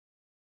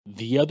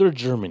The Other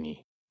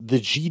Germany, the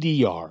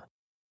GDR.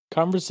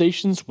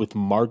 Conversations with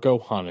Margot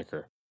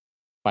Honecker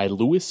by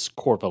Louis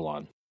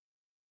Corvalon.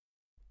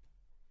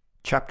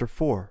 Chapter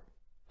 4: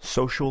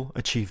 Social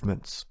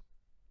Achievements.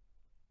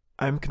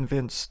 I am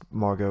convinced,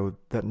 Margot,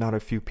 that not a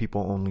few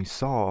people only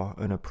saw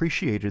and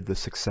appreciated the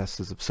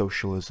successes of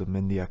socialism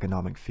in the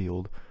economic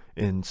field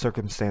in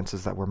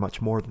circumstances that were much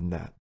more than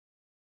that.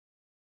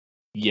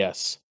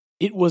 Yes,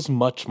 it was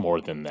much more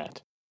than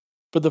that.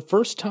 For the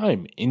first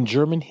time in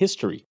German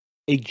history,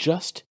 a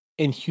just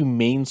and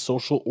humane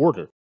social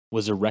order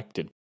was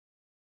erected.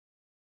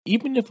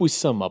 Even if we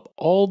sum up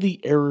all the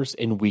errors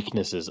and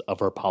weaknesses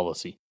of our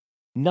policy,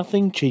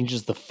 nothing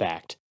changes the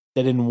fact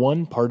that in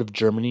one part of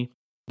Germany,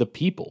 the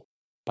people,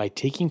 by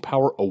taking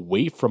power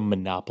away from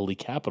monopoly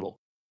capital,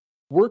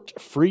 worked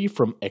free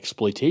from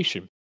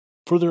exploitation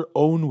for their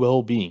own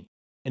well-being,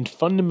 and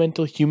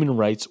fundamental human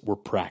rights were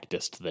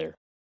practiced there.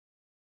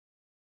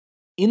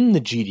 In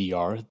the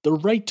GDR, the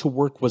right to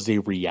work was a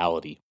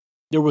reality.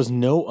 There was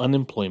no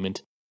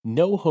unemployment,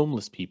 no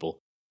homeless people,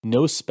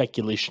 no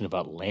speculation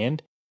about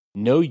land,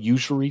 no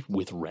usury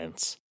with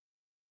rents.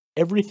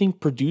 Everything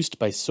produced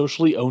by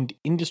socially owned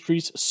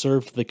industries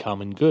served the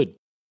common good.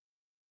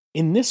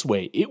 In this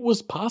way, it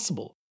was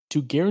possible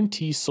to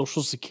guarantee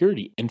social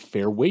security and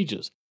fair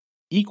wages,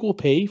 equal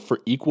pay for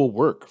equal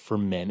work for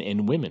men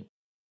and women.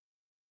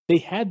 They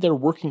had their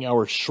working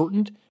hours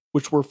shortened,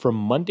 which were from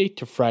Monday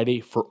to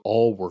Friday for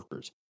all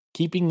workers,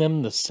 keeping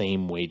them the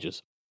same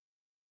wages.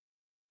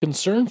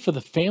 Concern for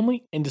the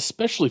family and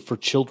especially for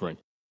children,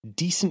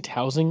 decent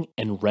housing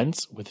and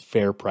rents with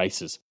fair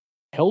prices,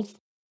 health,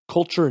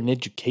 culture and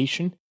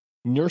education,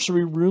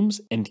 nursery rooms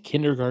and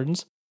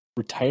kindergartens,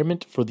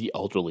 retirement for the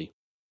elderly.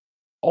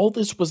 All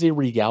this was a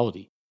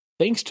reality,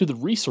 thanks to the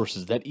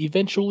resources that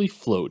eventually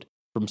flowed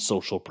from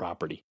social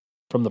property,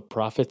 from the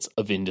profits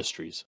of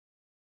industries.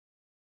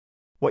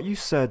 What you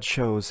said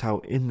shows how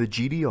in the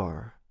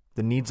GDR,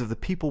 the needs of the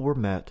people were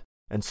met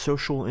and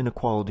social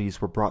inequalities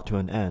were brought to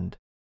an end,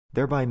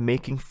 thereby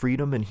making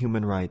freedom and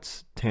human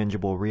rights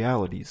tangible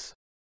realities.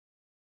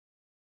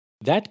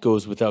 That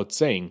goes without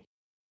saying.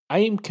 I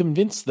am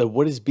convinced that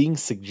what is being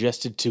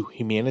suggested to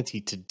humanity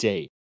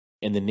today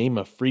in the name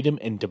of freedom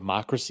and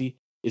democracy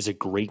is a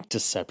great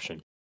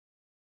deception.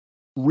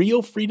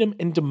 Real freedom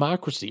and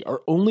democracy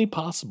are only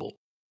possible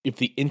if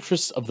the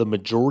interests of the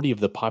majority of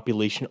the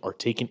population are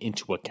taken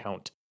into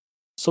account.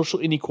 Social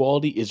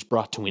inequality is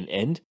brought to an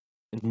end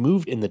and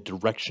moved in the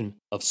direction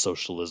of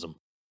socialism.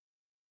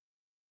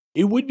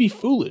 It would be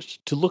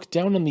foolish to look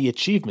down on the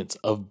achievements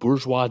of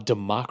bourgeois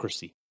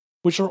democracy,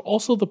 which are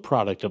also the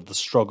product of the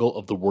struggle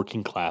of the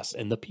working class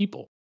and the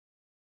people.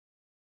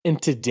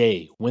 And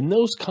today, when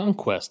those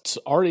conquests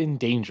are in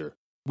danger,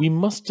 we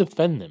must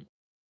defend them,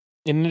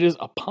 and it is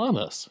upon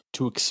us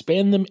to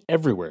expand them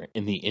everywhere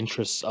in the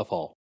interests of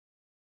all.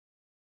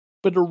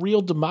 But a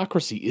real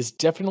democracy is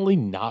definitely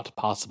not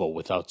possible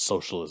without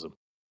socialism,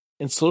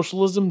 and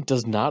socialism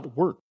does not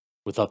work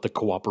without the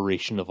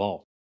cooperation of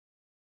all.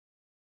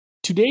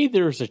 Today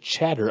there is a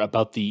chatter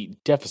about the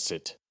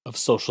deficit of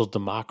social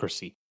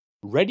democracy,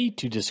 ready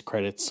to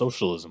discredit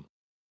socialism.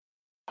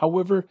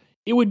 However,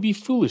 it would be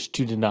foolish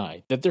to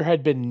deny that there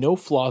had been no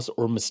flaws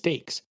or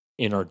mistakes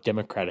in our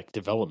democratic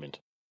development.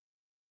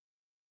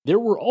 There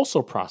were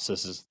also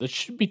processes that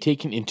should be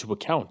taken into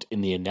account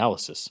in the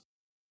analysis.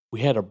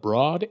 We had a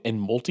broad and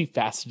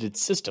multifaceted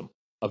system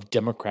of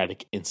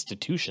democratic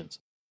institutions.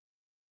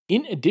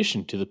 In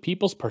addition to the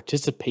people's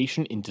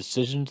participation in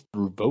decisions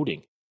through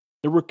voting,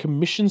 there were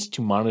commissions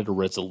to monitor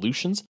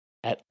resolutions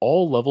at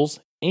all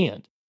levels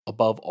and,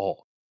 above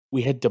all,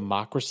 we had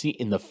democracy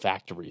in the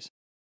factories,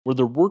 where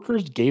the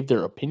workers gave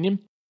their opinion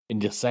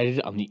and decided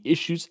on the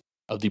issues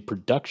of the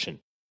production,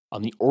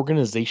 on the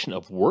organization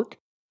of work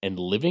and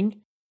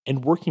living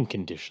and working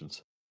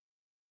conditions.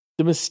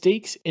 The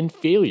mistakes and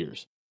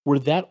failures were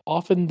that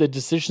often the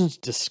decisions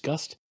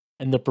discussed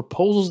and the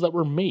proposals that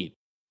were made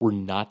were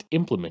not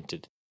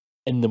implemented,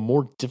 and the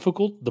more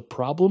difficult the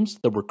problems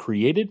that were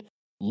created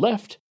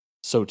left,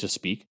 so to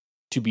speak,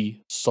 to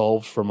be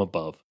solved from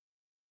above.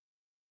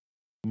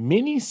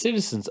 Many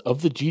citizens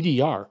of the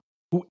GDR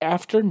who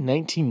after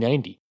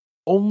 1990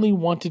 only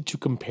wanted to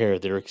compare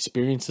their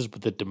experiences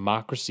with the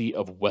democracy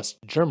of West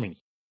Germany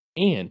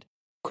and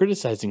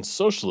criticizing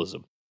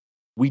socialism,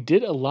 we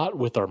did a lot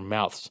with our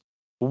mouths,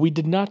 but we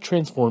did not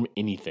transform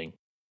anything.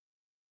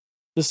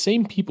 The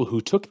same people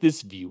who took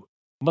this view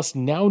must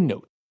now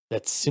note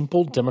that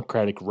simple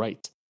democratic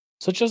rights,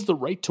 such as the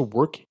right to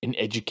work and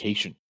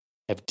education,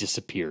 have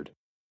disappeared.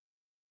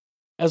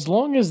 As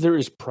long as there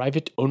is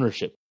private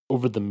ownership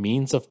over the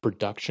means of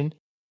production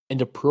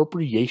and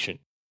appropriation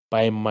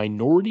by a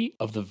minority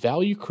of the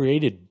value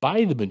created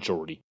by the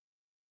majority,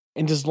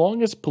 and as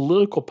long as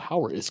political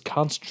power is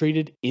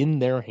concentrated in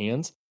their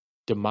hands,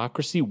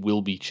 democracy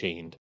will be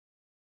chained.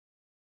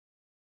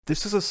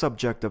 This is a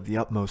subject of the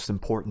utmost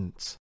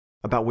importance,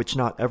 about which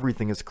not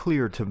everything is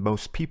clear to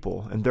most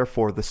people, and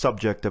therefore the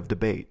subject of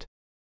debate.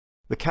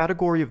 The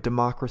category of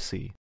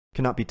democracy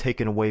cannot be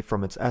taken away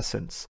from its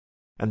essence,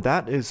 and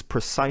that is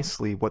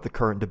precisely what the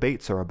current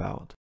debates are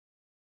about.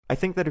 I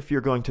think that if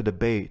you're going to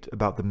debate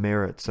about the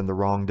merits and the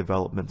wrong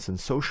developments in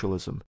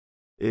socialism,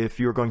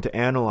 if you're going to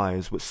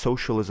analyze what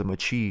socialism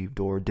achieved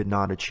or did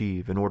not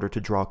achieve in order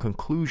to draw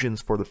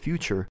conclusions for the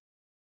future,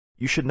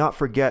 you should not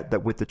forget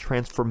that with the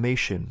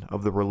transformation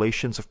of the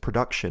relations of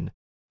production,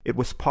 it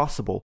was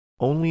possible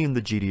only in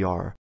the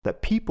GDR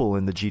that people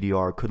in the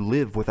GDR could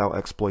live without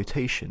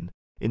exploitation,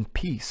 in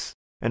peace,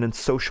 and in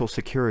social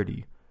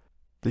security.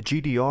 The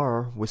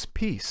GDR was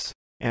peace,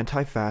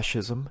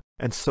 anti-fascism,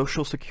 and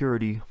social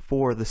security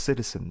for the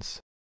citizens.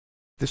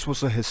 This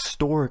was a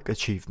historic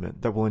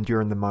achievement that will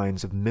endure in the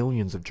minds of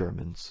millions of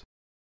Germans.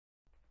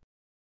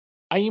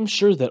 I am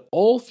sure that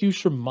all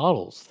future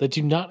models that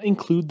do not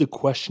include the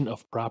question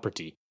of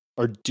property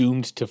are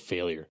doomed to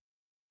failure,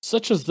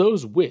 such as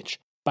those which,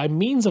 by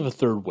means of a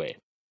third way,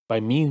 by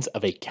means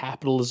of a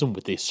capitalism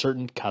with a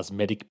certain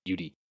cosmetic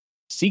beauty,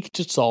 seek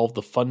to solve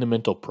the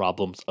fundamental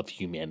problems of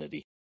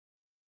humanity.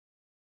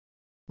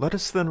 Let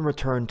us then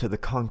return to the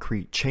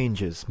concrete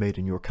changes made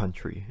in your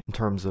country in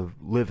terms of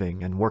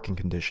living and working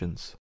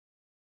conditions.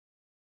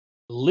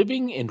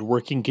 Living and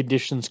working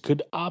conditions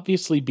could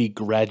obviously be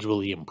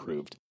gradually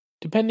improved,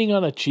 depending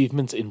on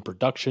achievements in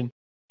production,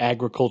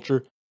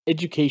 agriculture,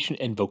 education,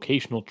 and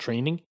vocational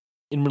training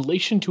in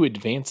relation to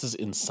advances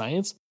in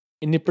science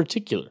and in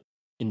particular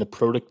in the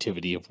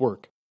productivity of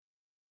work.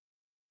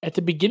 At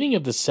the beginning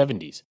of the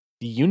 70s,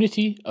 the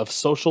unity of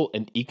social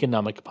and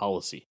economic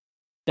policy,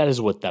 that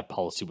is what that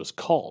policy was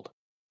called,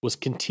 was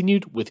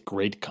continued with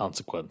great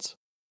consequence.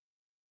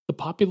 The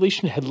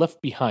population had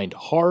left behind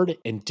hard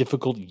and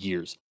difficult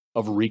years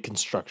of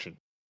reconstruction.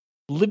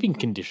 Living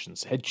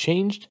conditions had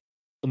changed,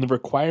 and the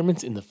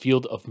requirements in the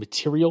field of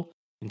material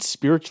and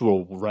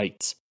spiritual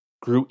rights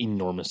grew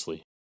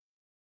enormously.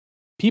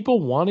 People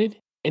wanted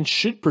and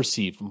should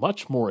perceive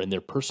much more in their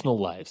personal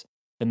lives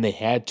than they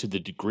had to the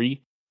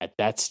degree at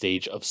that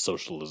stage of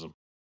socialism.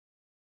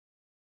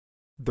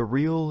 The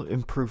real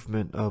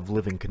improvement of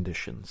living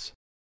conditions.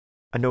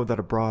 I know that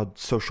a broad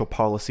social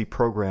policy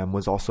program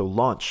was also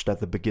launched at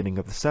the beginning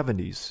of the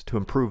 70s to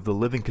improve the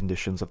living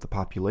conditions of the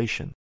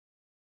population.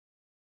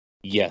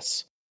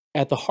 Yes,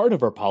 at the heart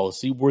of our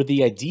policy were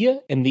the idea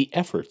and the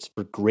efforts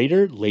for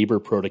greater labor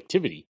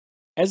productivity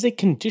as a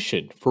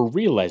condition for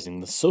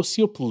realizing the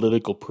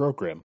socio-political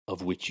program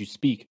of which you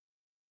speak.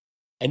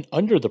 And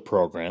under the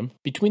program,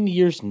 between the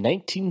years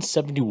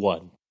 1971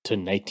 to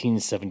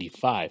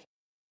 1975,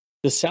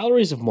 the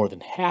salaries of more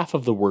than half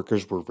of the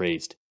workers were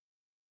raised.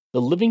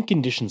 The living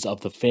conditions of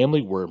the family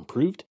were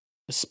improved,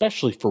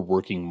 especially for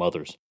working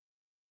mothers.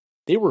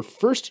 They were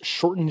first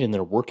shortened in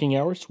their working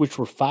hours, which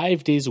were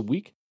 5 days a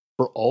week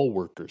for all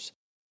workers,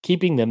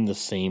 keeping them the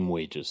same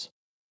wages.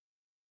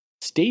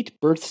 State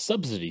birth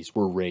subsidies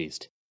were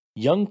raised.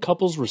 Young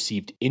couples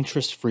received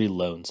interest-free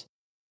loans.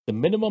 The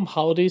minimum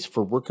holidays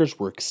for workers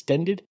were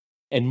extended,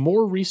 and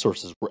more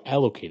resources were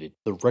allocated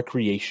to the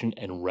recreation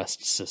and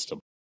rest system.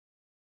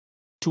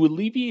 To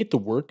alleviate the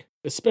work,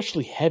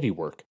 especially heavy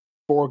work,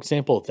 for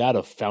example that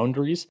of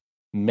foundries,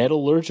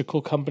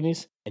 metallurgical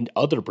companies, and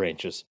other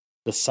branches,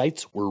 the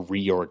sites were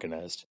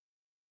reorganized.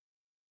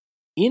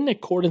 In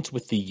accordance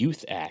with the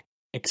Youth Act,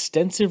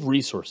 extensive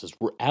resources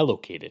were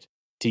allocated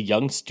to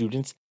young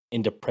students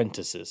and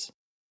apprentices.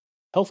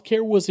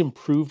 Healthcare was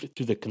improved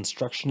through the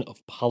construction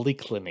of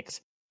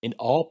polyclinics in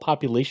all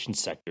population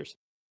sectors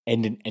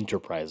and in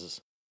enterprises.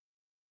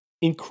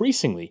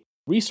 Increasingly,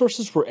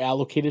 resources were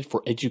allocated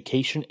for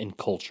education and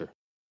culture.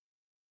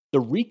 The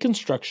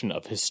reconstruction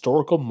of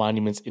historical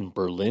monuments in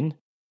Berlin,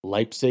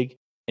 Leipzig,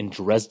 and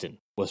Dresden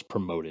was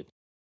promoted.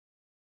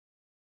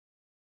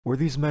 Were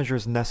these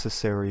measures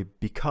necessary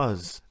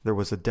because there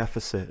was a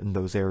deficit in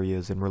those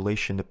areas in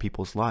relation to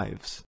people's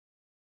lives?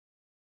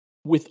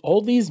 With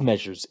all these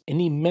measures, an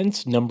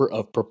immense number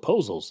of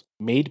proposals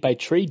made by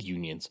trade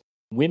unions,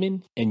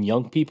 women, and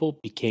young people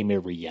became a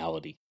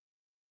reality.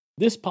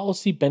 This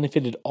policy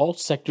benefited all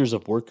sectors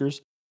of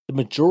workers, the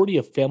majority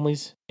of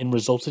families, and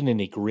resulted in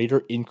a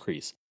greater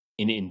increase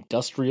in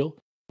industrial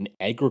and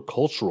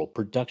agricultural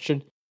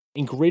production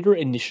and greater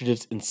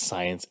initiatives in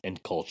science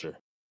and culture.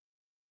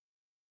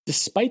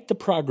 Despite the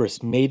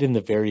progress made in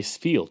the various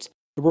fields,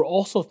 there were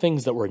also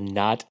things that were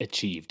not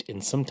achieved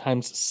and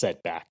sometimes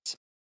setbacks.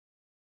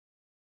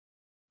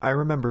 I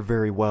remember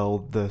very well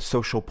the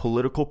social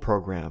political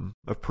program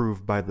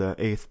approved by the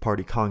Eighth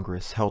Party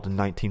Congress held in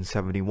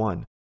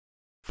 1971,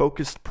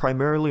 focused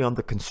primarily on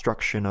the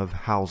construction of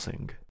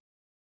housing.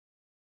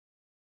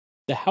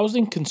 The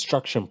housing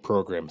construction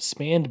program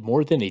spanned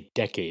more than a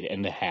decade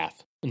and a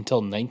half until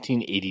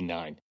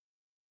 1989.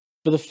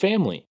 For the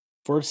family,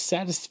 for a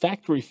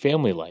satisfactory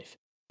family life,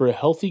 for a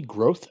healthy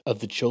growth of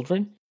the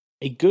children,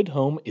 a good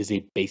home is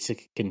a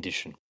basic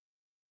condition.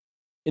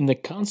 In the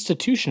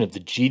constitution of the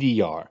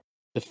GDR,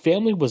 the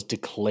family was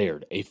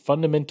declared a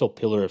fundamental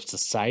pillar of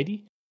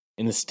society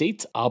and the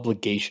state's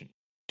obligation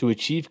to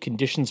achieve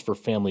conditions for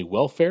family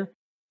welfare,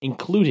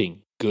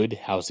 including good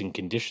housing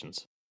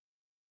conditions.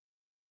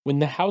 When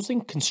the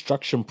housing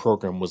construction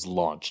program was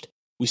launched,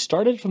 we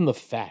started from the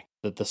fact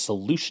that the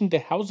solution to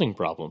housing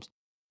problems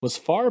was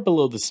far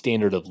below the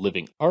standard of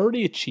living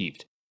already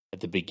achieved at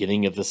the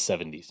beginning of the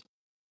 70s.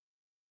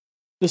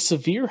 The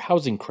severe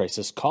housing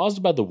crisis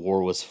caused by the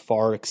war was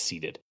far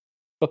exceeded,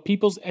 but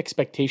people's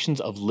expectations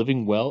of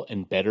living well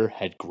and better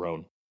had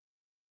grown.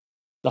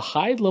 The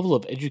high level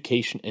of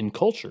education and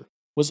culture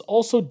was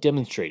also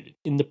demonstrated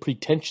in the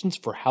pretensions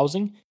for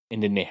housing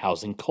and in a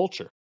housing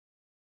culture.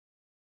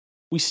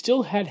 We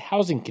still had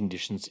housing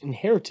conditions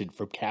inherited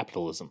from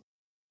capitalism,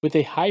 with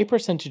a high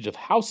percentage of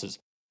houses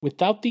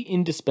without the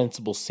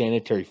indispensable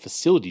sanitary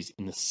facilities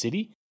in the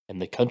city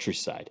and the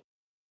countryside.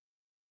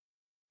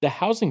 The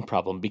housing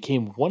problem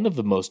became one of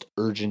the most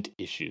urgent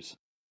issues.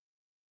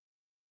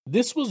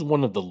 This was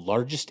one of the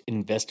largest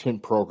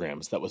investment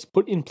programs that was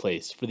put in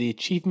place for the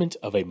achievement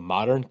of a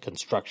modern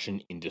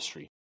construction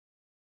industry.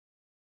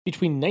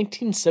 Between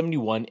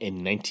 1971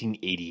 and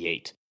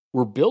 1988,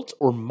 were built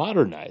or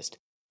modernized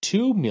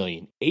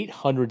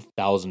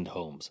 2,800,000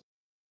 homes.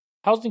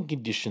 Housing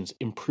conditions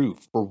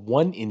improved for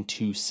 1 in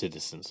 2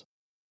 citizens.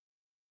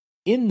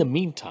 In the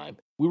meantime,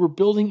 we were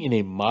building in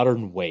a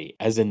modern way,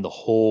 as in the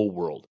whole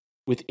world,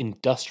 with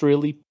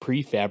industrially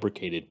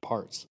prefabricated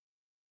parts.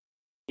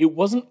 It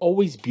wasn't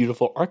always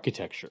beautiful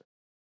architecture.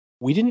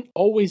 We didn't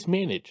always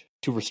manage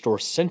to restore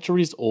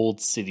centuries-old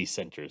city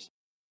centers,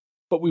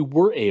 but we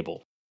were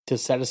able to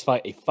satisfy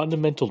a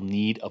fundamental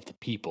need of the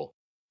people,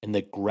 and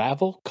the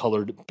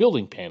gravel-colored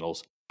building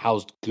panels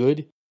housed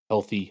good,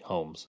 healthy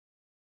homes.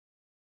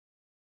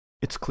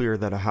 It's clear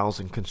that a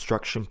housing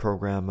construction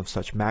program of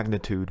such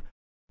magnitude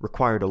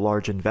required a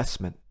large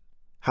investment.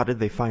 How did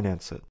they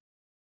finance it?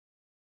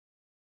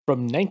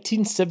 From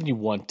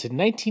 1971 to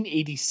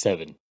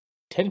 1987,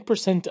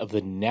 10% of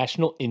the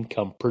national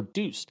income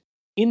produced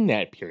in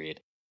that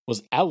period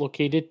was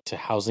allocated to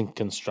housing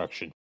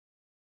construction.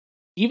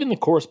 Even the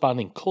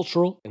corresponding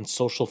cultural and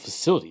social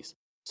facilities,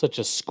 such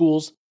as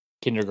schools,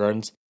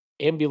 kindergartens,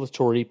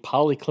 ambulatory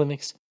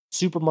polyclinics,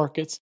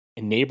 supermarkets,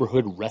 and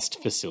neighborhood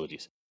rest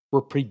facilities,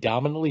 were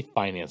predominantly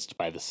financed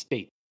by the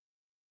state.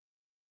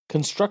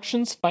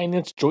 Constructions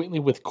financed jointly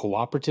with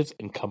cooperatives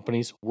and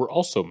companies were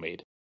also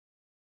made.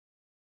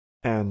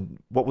 And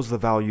what was the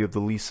value of the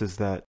leases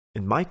that,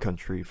 in my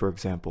country, for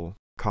example,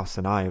 cost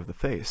an eye of the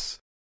face?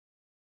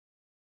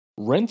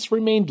 Rents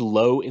remained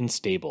low and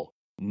stable,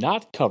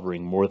 not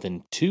covering more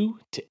than 2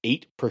 to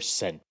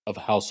 8% of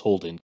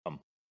household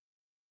income.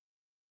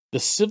 The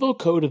Civil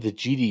Code of the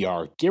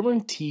GDR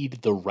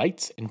guaranteed the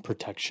rights and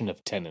protection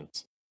of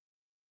tenants.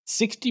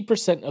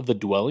 60% of the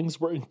dwellings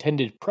were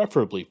intended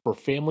preferably for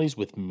families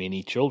with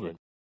many children.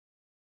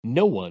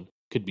 No one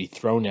could be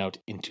thrown out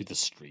into the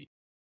street.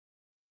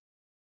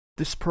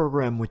 This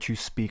program which you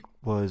speak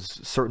was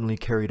certainly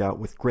carried out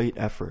with great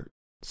effort,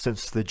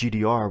 since the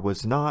GDR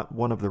was not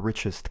one of the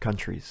richest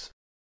countries.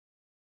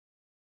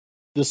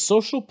 The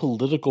social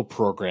political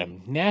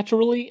program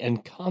naturally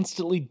and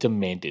constantly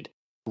demanded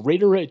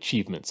greater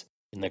achievements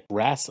in the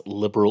grass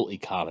liberal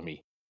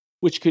economy,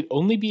 which could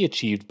only be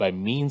achieved by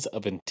means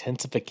of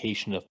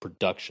intensification of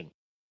production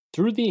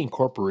through the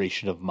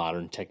incorporation of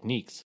modern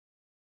techniques.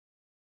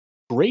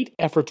 Great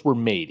efforts were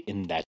made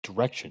in that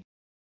direction,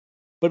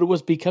 but it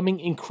was becoming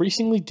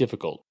increasingly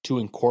difficult to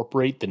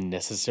incorporate the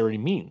necessary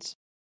means.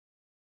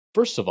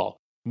 First of all,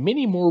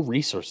 many more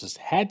resources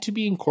had to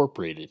be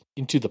incorporated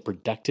into the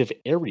productive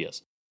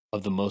areas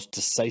of the most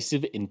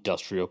decisive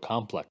industrial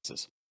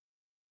complexes.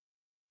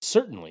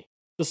 Certainly,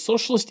 the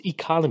socialist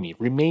economy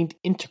remained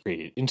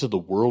integrated into the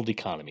world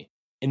economy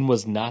and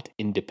was not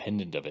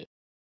independent of it.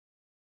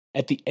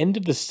 At the end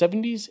of the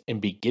 70s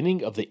and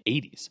beginning of the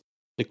 80s,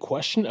 the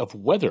question of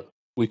whether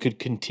we could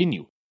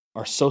continue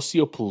our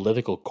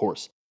socio-political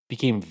course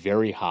became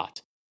very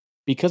hot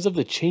because of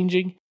the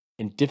changing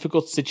and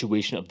difficult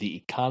situation of the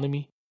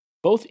economy,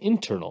 both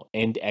internal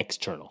and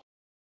external.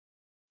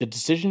 The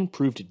decision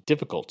proved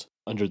difficult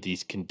under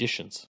these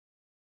conditions.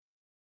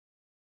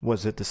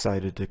 Was it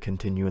decided to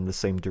continue in the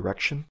same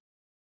direction?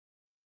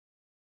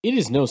 It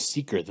is no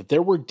secret that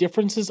there were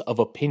differences of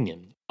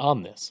opinion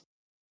on this.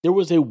 There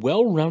was a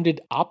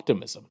well-rounded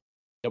optimism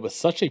that with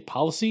such a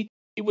policy,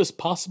 it was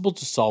possible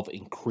to solve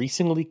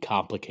increasingly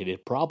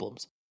complicated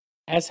problems,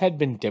 as had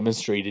been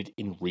demonstrated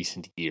in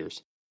recent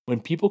years,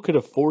 when people could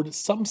afford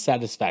some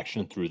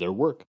satisfaction through their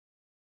work.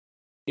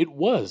 It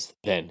was,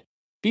 then,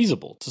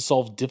 feasible to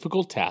solve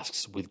difficult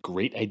tasks with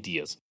great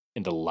ideas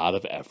and a lot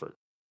of effort.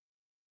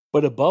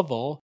 But above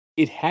all,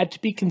 it had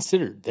to be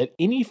considered that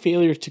any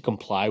failure to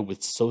comply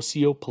with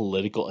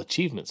socio-political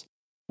achievements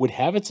would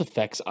have its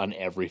effects on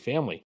every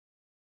family.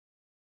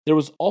 There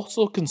was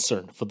also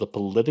concern for the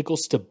political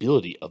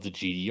stability of the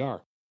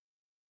GDR.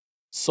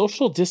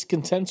 Social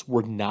discontents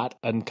were not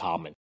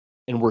uncommon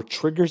and were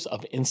triggers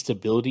of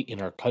instability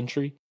in our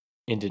country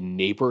and in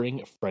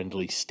neighboring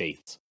friendly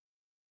states.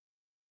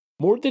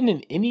 More than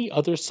in any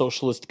other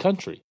socialist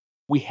country,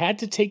 we had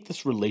to take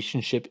this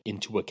relationship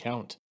into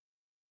account.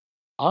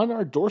 On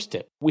our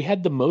doorstep, we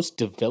had the most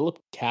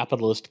developed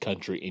capitalist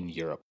country in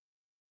Europe.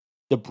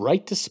 The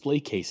bright display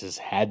cases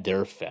had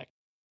their effect,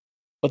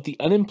 but the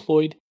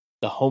unemployed,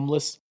 the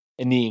homeless,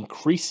 and the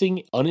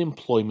increasing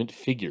unemployment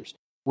figures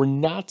were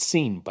not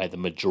seen by the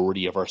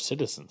majority of our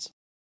citizens.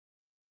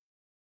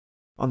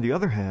 On the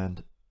other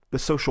hand, the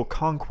social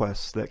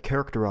conquests that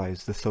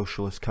characterized the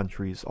socialist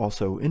countries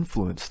also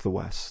influenced the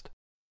West.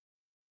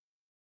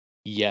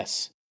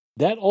 Yes,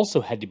 that also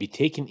had to be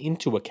taken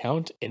into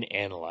account and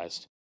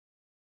analyzed.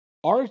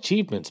 Our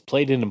achievements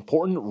played an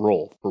important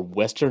role for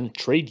Western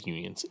trade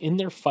unions in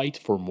their fight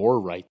for more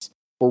rights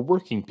for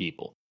working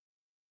people.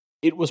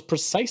 It was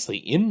precisely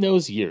in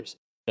those years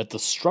that the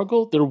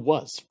struggle there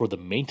was for the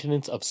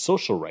maintenance of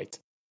social rights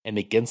and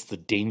against the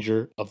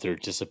danger of their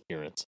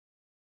disappearance.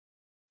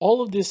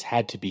 All of this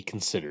had to be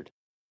considered,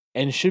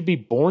 and should be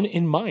borne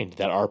in mind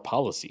that our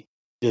policy,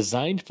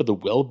 designed for the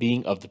well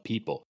being of the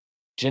people,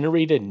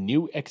 generated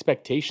new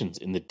expectations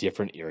in the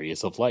different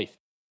areas of life.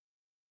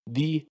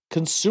 The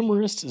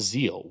consumerist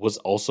zeal was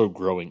also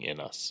growing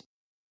in us.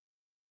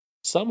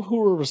 Some who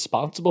were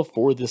responsible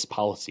for this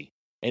policy,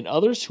 and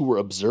others who were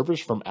observers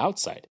from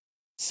outside,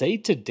 say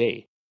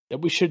today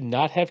that we should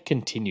not have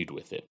continued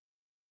with it.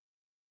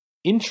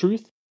 In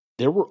truth,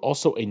 there were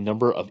also a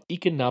number of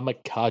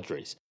economic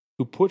cadres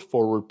who put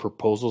forward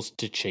proposals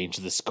to change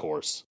this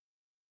course.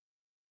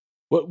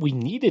 What we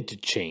needed to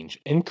change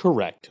and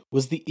correct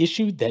was the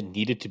issue that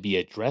needed to be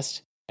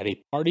addressed at a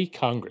party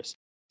congress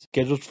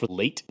scheduled for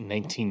late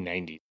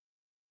 1990,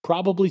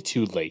 probably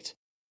too late.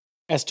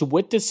 As to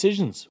what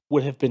decisions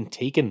would have been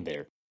taken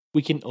there,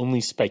 we can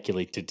only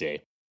speculate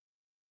today.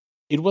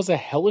 It was a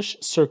hellish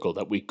circle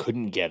that we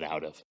couldn't get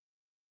out of.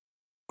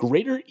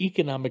 Greater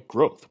economic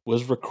growth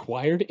was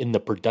required in the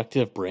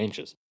productive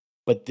branches,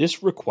 but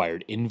this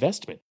required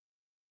investment.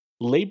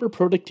 Labor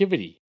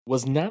productivity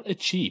was not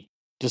achieved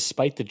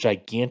despite the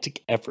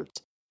gigantic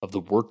efforts of the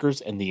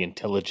workers and the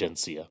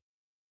intelligentsia.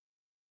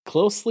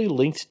 Closely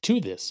linked to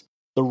this,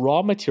 the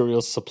raw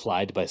materials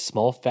supplied by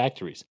small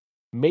factories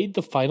made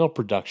the final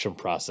production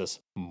process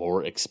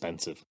more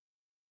expensive.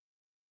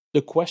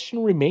 The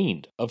question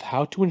remained of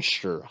how to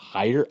ensure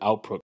higher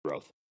output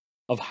growth,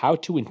 of how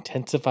to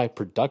intensify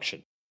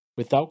production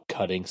without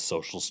cutting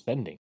social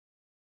spending.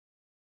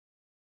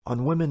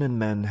 On women and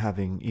men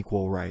having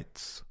equal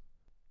rights,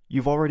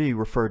 you've already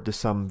referred to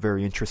some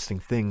very interesting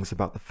things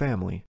about the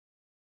family.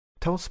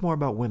 Tell us more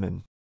about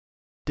women.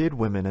 Did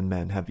women and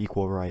men have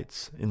equal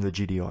rights in the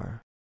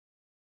GDR?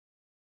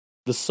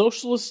 The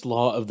socialist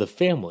law of the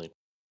family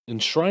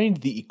enshrined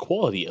the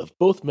equality of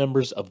both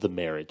members of the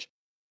marriage.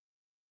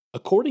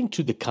 According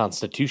to the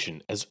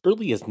Constitution, as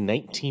early as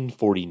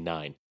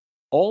 1949,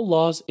 all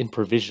laws and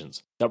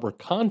provisions that were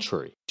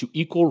contrary to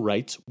equal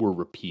rights were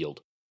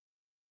repealed.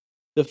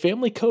 The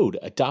family code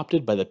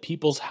adopted by the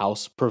People's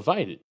House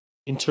provided,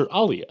 inter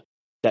alia,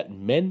 that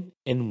men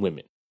and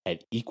women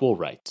had equal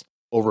rights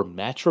over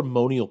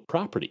matrimonial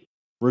property,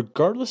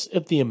 regardless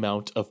of the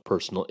amount of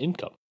personal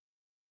income.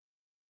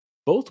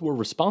 Both were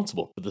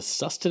responsible for the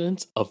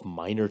sustenance of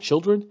minor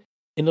children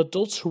and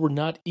adults who were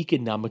not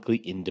economically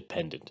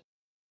independent.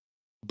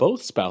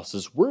 Both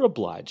spouses were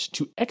obliged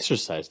to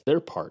exercise their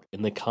part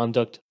in the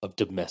conduct of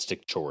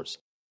domestic chores.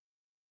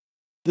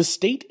 The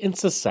state and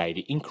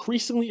society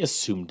increasingly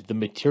assumed the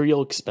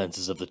material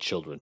expenses of the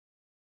children.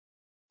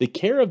 The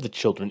care of the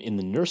children in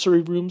the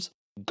nursery rooms,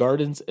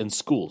 gardens, and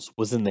schools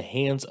was in the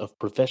hands of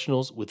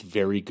professionals with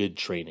very good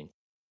training.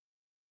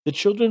 The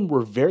children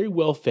were very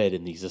well fed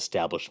in these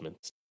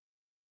establishments.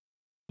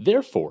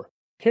 Therefore,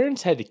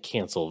 parents had to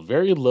cancel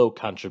very low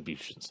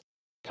contributions.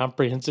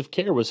 Comprehensive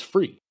care was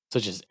free,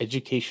 such as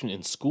education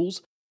in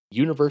schools,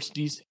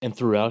 universities, and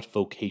throughout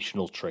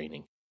vocational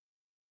training.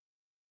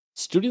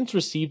 Students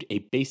received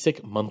a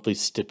basic monthly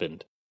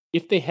stipend.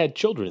 If they had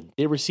children,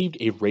 they received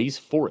a raise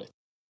for it,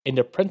 and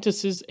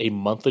apprentices a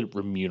monthly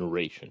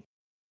remuneration.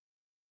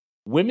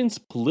 Women's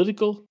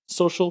political,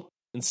 social,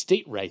 and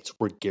state rights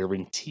were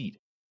guaranteed,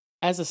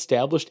 as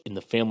established in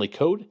the Family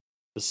Code,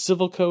 the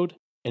Civil Code,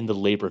 and the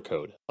Labor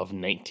Code of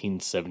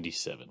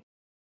 1977.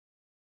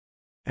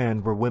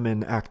 And were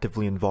women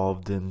actively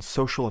involved in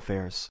social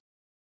affairs?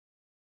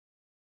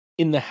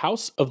 In the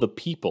House of the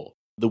People,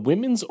 the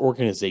women's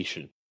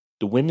organization,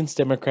 the Women's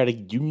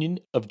Democratic Union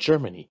of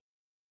Germany,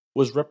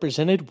 was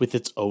represented with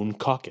its own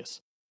caucus.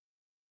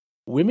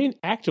 Women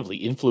actively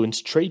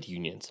influenced trade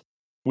unions,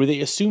 where they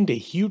assumed a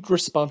huge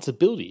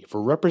responsibility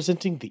for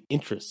representing the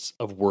interests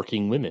of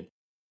working women.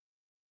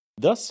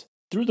 Thus,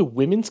 through the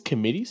women's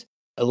committees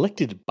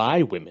elected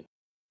by women,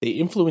 they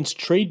influenced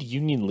trade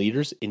union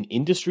leaders in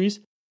industries,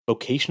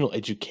 vocational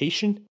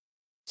education,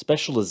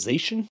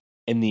 specialization,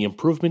 and the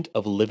improvement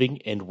of living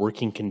and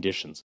working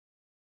conditions.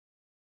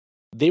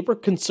 They were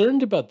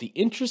concerned about the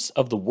interests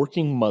of the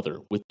working mother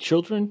with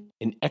children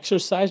and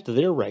exercised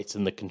their rights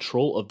in the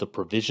control of the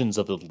provisions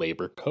of the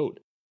Labor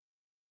Code.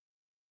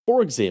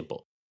 For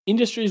example,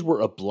 industries were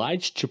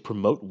obliged to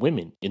promote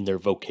women in their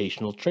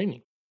vocational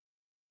training.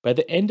 By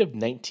the end of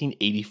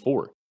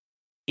 1984,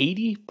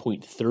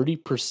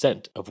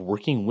 80.30% of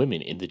working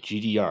women in the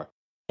GDR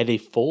had a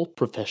full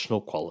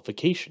professional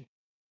qualification.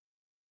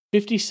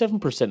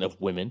 57% of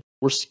women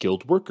were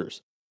skilled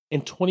workers,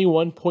 and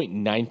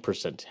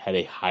 21.9% had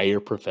a higher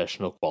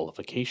professional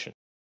qualification.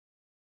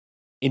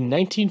 In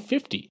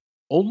 1950,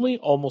 only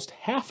almost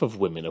half of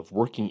women of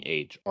working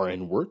age are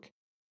in work.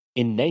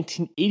 In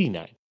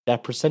 1989,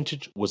 that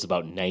percentage was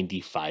about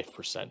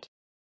 95%.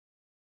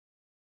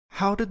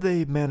 How did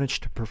they manage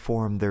to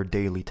perform their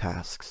daily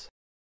tasks?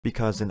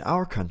 Because in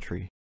our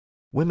country,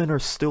 women are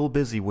still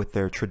busy with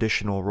their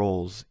traditional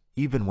roles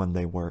even when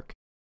they work,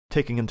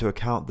 taking into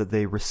account that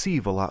they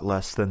receive a lot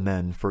less than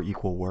men for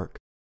equal work.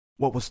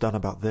 What was done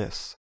about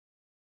this?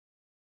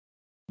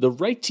 The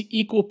right to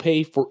equal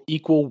pay for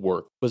equal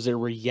work was a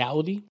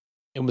reality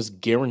and was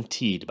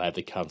guaranteed by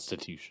the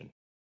Constitution.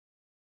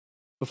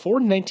 Before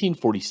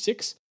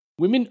 1946,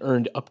 women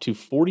earned up to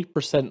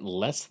 40%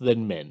 less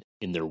than men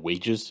in their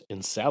wages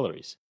and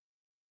salaries.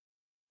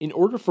 In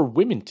order for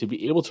women to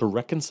be able to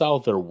reconcile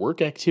their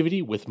work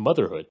activity with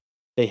motherhood,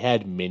 they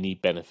had many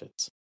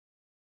benefits.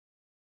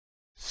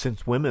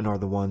 Since women are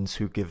the ones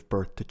who give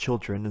birth to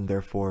children and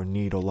therefore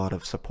need a lot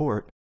of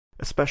support,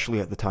 especially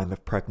at the time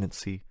of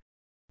pregnancy,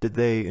 did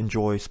they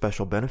enjoy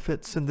special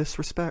benefits in this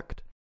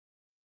respect?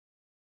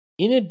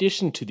 In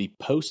addition to the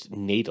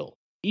postnatal,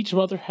 each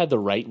mother had the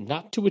right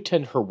not to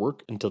attend her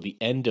work until the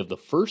end of the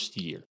first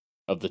year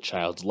of the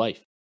child's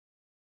life.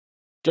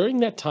 During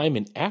that time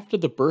and after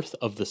the birth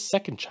of the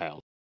second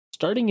child,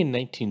 starting in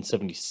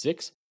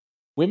 1976,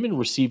 women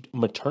received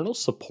maternal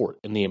support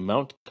in the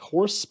amount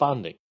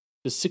corresponding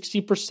to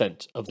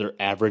 60% of their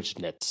average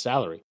net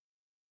salary.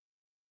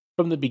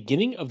 From the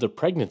beginning of the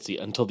pregnancy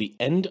until the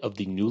end of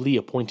the newly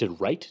appointed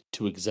right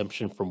to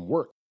exemption from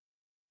work,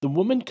 the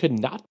woman could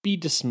not be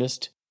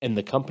dismissed and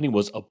the company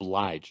was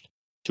obliged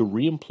to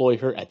re-employ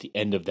her at the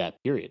end of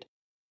that period.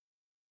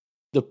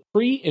 The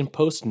pre- and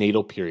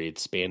postnatal period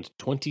spanned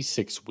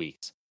 26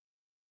 weeks.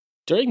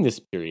 During this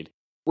period,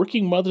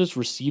 working mothers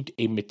received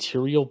a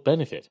material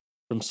benefit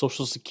from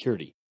Social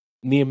Security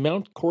in the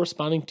amount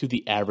corresponding to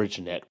the average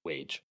net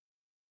wage.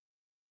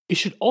 It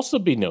should also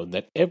be known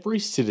that every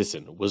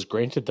citizen was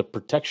granted the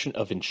protection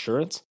of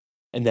insurance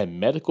and that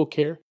medical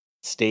care,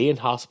 stay in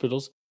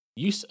hospitals,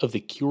 use of the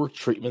cure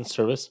treatment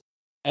service,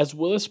 as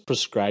well as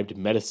prescribed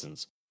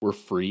medicines were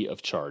free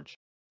of charge.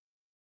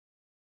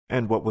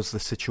 And what was the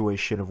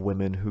situation of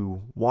women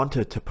who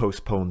wanted to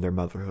postpone their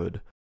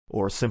motherhood,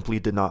 or simply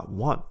did not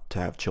want to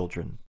have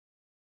children?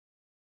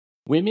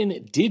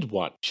 Women did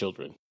want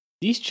children.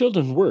 These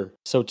children were,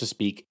 so to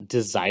speak,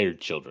 desired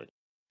children,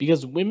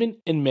 because women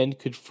and men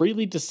could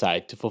freely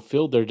decide to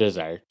fulfill their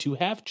desire to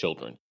have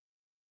children.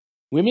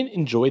 Women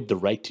enjoyed the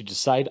right to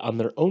decide on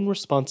their own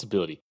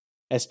responsibility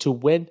as to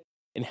when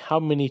and how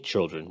many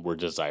children were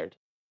desired.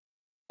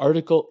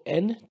 Article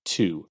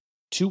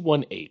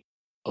N2-218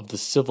 of the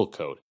Civil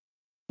Code,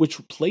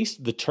 which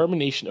placed the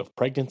termination of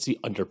pregnancy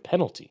under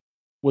penalty,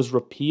 was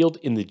repealed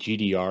in the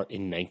GDR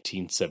in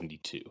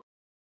 1972.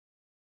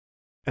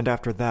 And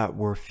after that,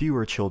 were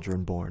fewer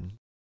children born?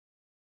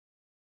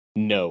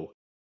 No.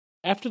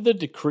 After the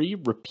decree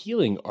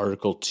repealing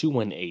Article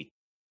 218,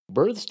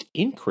 births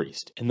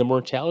increased and the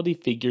mortality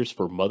figures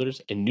for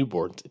mothers and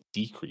newborns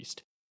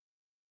decreased.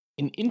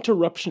 An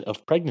interruption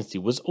of pregnancy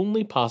was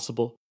only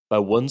possible by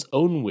one's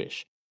own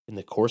wish in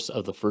the course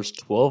of the first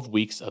 12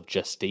 weeks of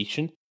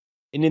gestation,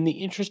 and in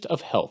the interest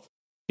of health,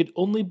 could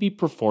only be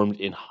performed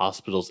in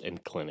hospitals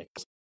and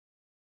clinics.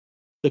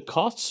 The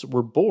costs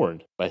were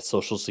borne by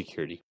Social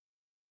Security.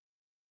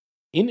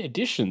 In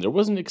addition, there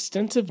was an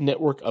extensive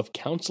network of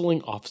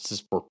counseling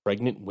offices for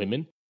pregnant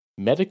women,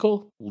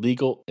 medical,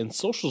 legal, and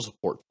social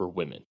support for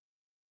women.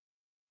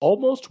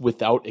 Almost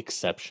without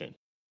exception,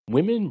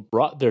 women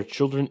brought their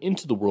children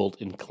into the world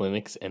in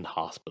clinics and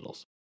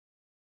hospitals.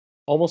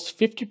 Almost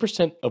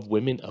 50% of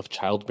women of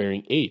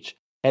childbearing age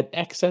had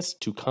access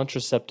to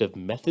contraceptive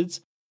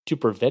methods to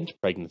prevent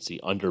pregnancy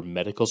under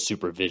medical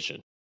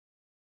supervision.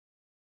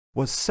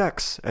 Was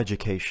sex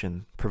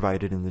education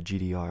provided in the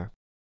GDR?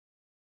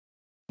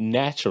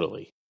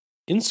 Naturally,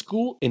 in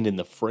school and in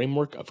the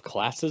framework of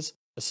classes,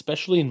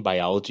 especially in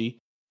biology,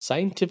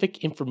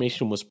 scientific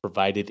information was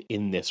provided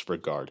in this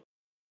regard.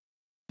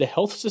 The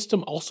health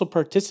system also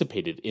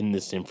participated in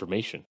this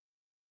information.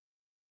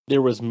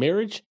 There was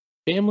marriage,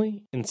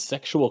 family, and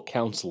sexual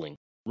counseling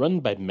run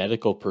by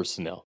medical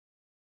personnel.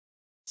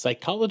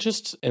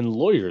 Psychologists and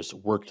lawyers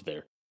worked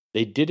there.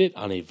 They did it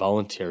on a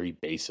voluntary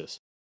basis.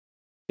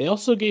 They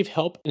also gave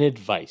help and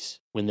advice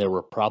when there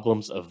were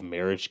problems of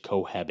marriage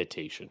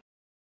cohabitation.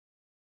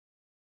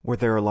 Were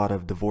there a lot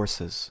of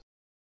divorces?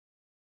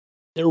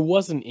 There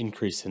was an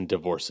increase in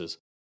divorces.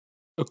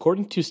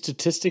 According to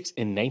statistics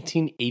in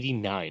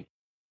 1989,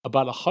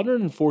 about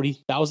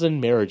 140,000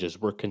 marriages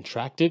were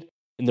contracted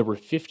and there were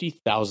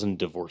 50,000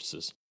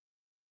 divorces.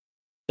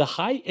 The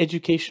high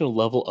educational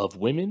level of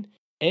women,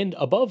 and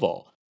above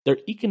all, their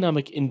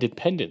economic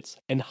independence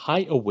and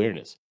high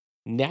awareness,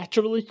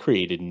 naturally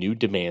created new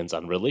demands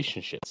on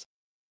relationships.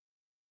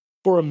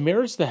 For a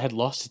marriage that had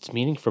lost its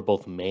meaning for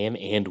both man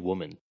and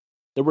woman,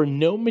 there were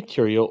no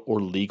material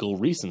or legal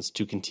reasons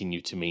to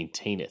continue to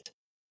maintain it.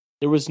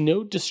 There was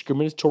no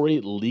discriminatory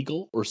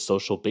legal or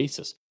social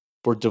basis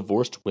for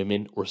divorced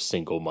women or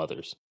single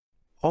mothers.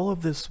 All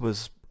of this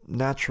was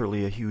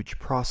naturally a huge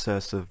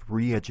process of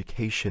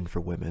re-education for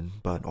women,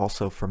 but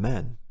also for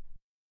men.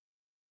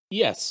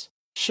 Yes,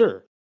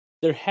 sure.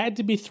 there had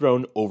to be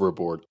thrown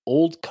overboard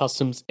old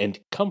customs and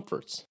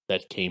comforts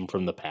that came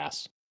from the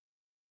past.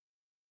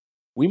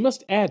 We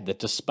must add that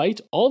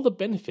despite all the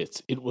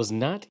benefits, it was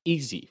not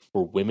easy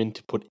for women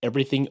to put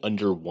everything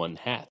under one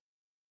hat.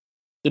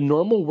 The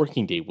normal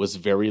working day was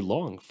very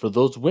long for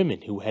those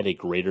women who had a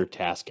greater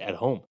task at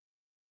home,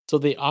 so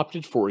they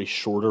opted for a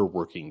shorter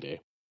working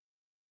day.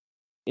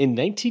 In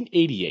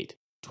 1988,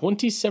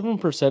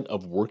 27%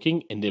 of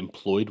working and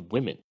employed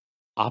women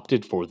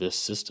opted for this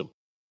system.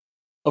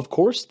 Of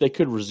course, they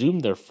could resume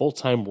their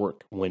full-time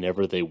work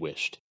whenever they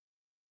wished.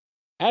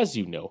 As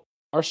you know,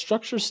 our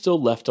structure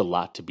still left a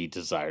lot to be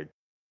desired.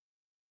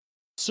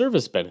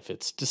 Service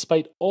benefits,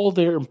 despite all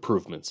their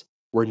improvements,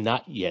 were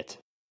not yet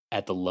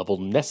at the level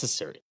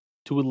necessary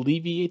to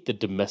alleviate the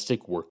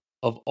domestic work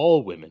of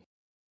all women.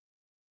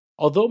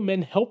 Although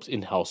men helped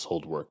in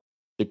household work,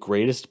 the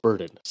greatest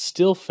burden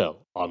still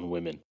fell on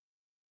women.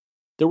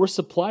 There were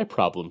supply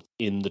problems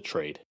in the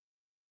trade.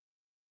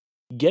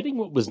 Getting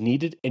what was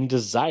needed and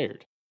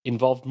desired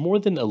involved more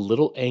than a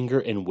little anger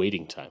and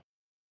waiting time.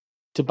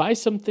 To buy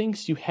some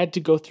things, you had to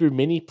go through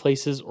many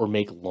places or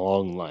make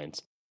long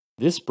lines.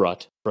 This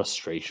brought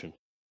frustration.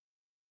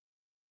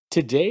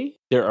 Today,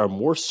 there are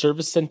more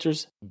service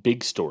centers,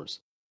 big stores,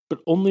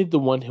 but only the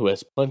one who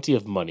has plenty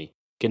of money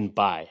can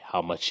buy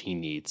how much he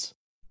needs.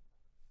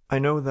 I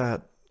know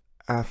that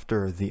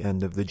after the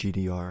end of the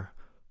GDR,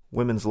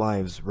 women's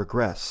lives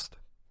regressed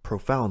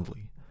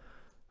profoundly.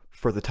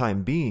 For the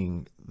time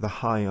being, the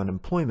high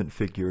unemployment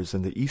figures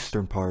in the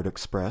eastern part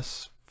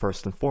express,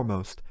 first and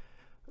foremost,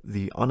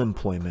 the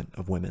unemployment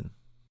of women.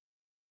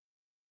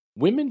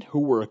 Women who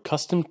were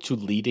accustomed to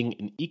leading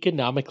an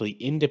economically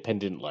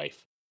independent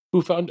life,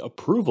 who found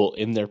approval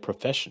in their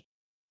profession,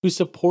 who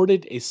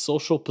supported a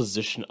social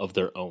position of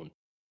their own,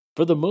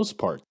 for the most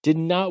part did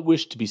not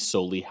wish to be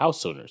solely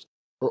house owners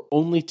or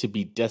only to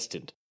be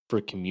destined for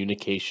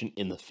communication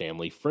in the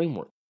family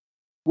framework,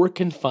 were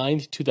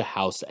confined to the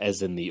house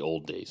as in the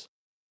old days.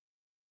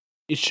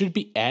 It should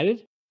be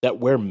added that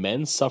where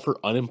men suffer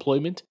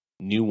unemployment,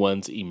 new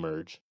ones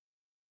emerge.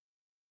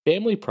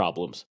 Family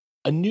problems,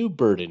 a new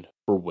burden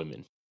for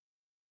women.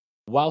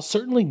 While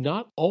certainly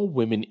not all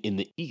women in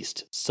the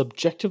East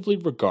subjectively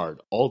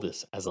regard all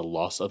this as a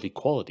loss of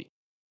equality,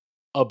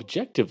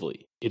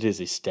 objectively it is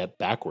a step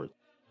backward,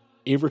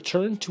 a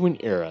return to an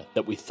era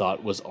that we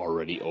thought was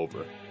already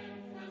over.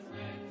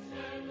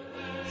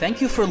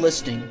 Thank you for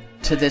listening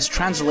to this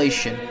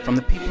translation from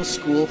the People's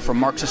School for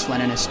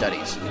Marxist-Leninist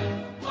Studies.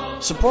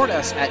 Support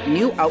us at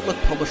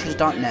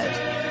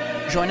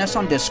newoutlookpublishers.net, join us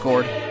on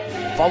Discord,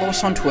 follow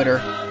us on Twitter,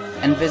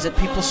 and visit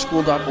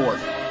peopleschool.org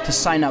to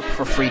sign up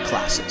for free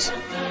classes.